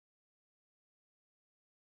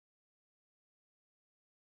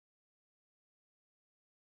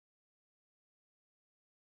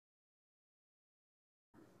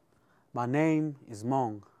My name is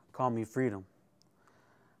Hmong, call me Freedom.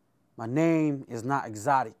 My name is not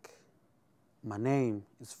exotic. My name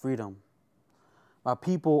is Freedom. My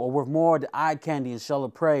people are worth more than eye candy and shell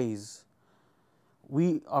of praise.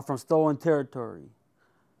 We are from stolen territory.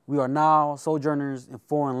 We are now sojourners in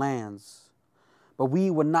foreign lands. But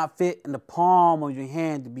we would not fit in the palm of your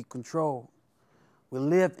hand to be controlled. We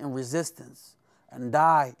live in resistance and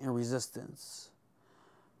die in resistance.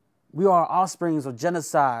 We are offsprings of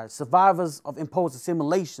genocide, survivors of imposed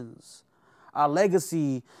assimilations. Our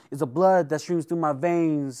legacy is the blood that streams through my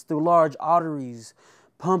veins, through large arteries,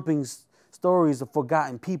 pumping stories of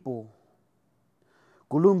forgotten people.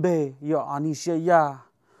 Kulumbe ya anisheya,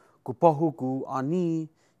 kupohuku ani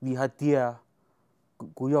vihatia,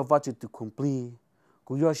 kuyo vache tu cumpli,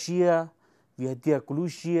 kuyo shia vihatia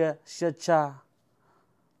kulushia shecha,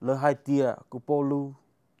 lehatia kupolu.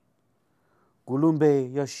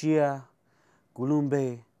 Kulumbe ya shia,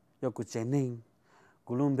 kulumbe ya kuchening,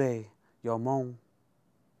 kulumbe ya Hmong.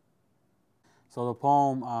 So the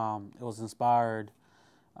poem, it was inspired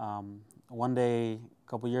one day, a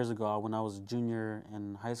couple years ago, when I was a junior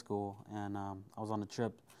in high school, and I was on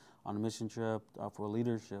a mission trip for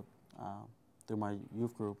leadership through my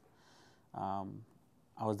youth group. I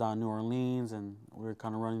was down in New Orleans, and we were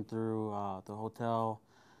kind of running through the hotel,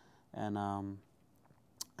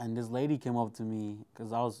 and this lady came up to me,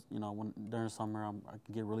 because I was, during summer, I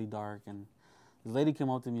could get really dark, and this lady came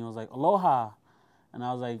up to me and was like, "Aloha," and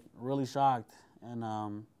I was like really shocked, and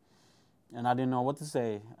I didn't know what to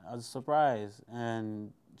say. I was surprised,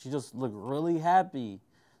 and she just looked really happy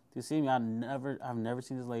to see me. I've never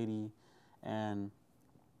seen this lady, and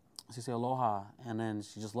she said aloha, and then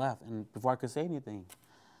she just left, and before I could say anything.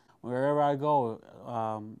 Wherever I go,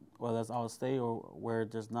 whether it's out of state or where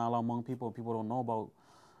there's not a lot of Hmong people don't know about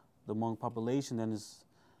the Hmong population, then it's,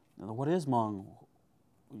 what is Hmong?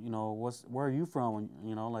 Where are you from?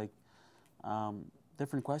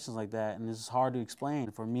 Different questions like that, and it's hard to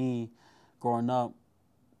explain. For me, growing up,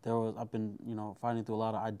 I've been fighting through a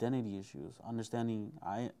lot of identity issues, understanding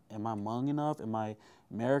am I Hmong enough? Am I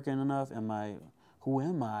American enough? Who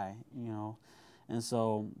am I? And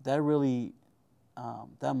so that really,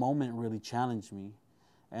 that moment really challenged me,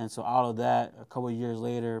 and so out of that, a couple of years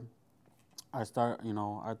later, I thought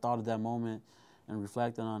of that moment and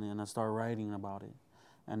reflected on it, and I started writing about it.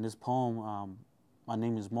 And this poem, My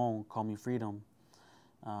Name is Hmong, Call Me Freedom,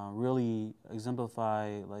 really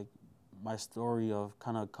exemplify my story of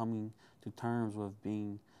kind of coming to terms with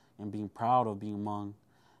being proud of being Hmong,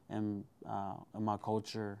 and my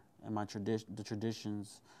culture and the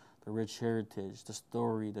traditions, the rich heritage, the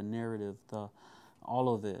story, the narrative,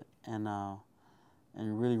 all of it, and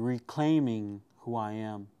really reclaiming who I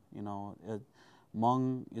am.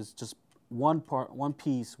 Hmong is just one part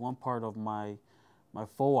of my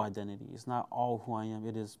full identity. It's not all who I am.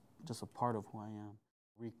 It is just a part of who I am.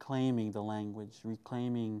 Reclaiming the language,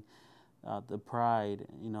 reclaiming the pride,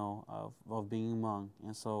 of being Hmong.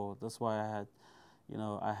 And so that's why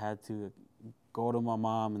I had to go to my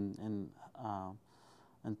mom and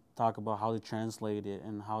talk about how to translate it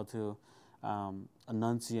and how to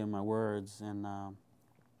enunciate my words, and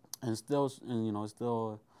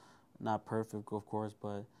still not perfect, of course,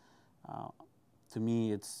 but to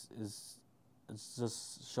me it's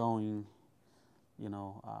just showing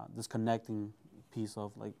this connecting piece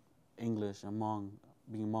of English and Hmong,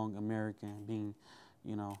 being Hmong American, being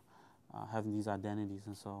having these identities.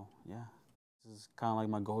 And so yeah, this is kind of like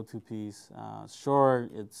my go-to piece. Sure,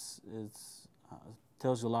 it's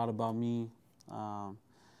tells you a lot about me.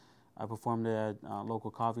 I performed at local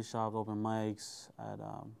coffee shops, open mics, at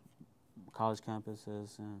college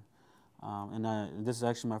campuses, and this is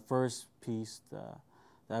actually my first piece that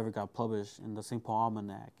ever got published in the St. Paul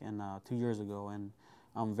Almanac, and 2 years ago, and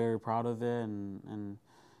I'm very proud of it, and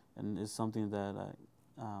it's something that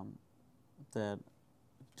that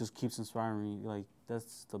just keeps inspiring me.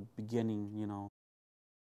 That's the beginning,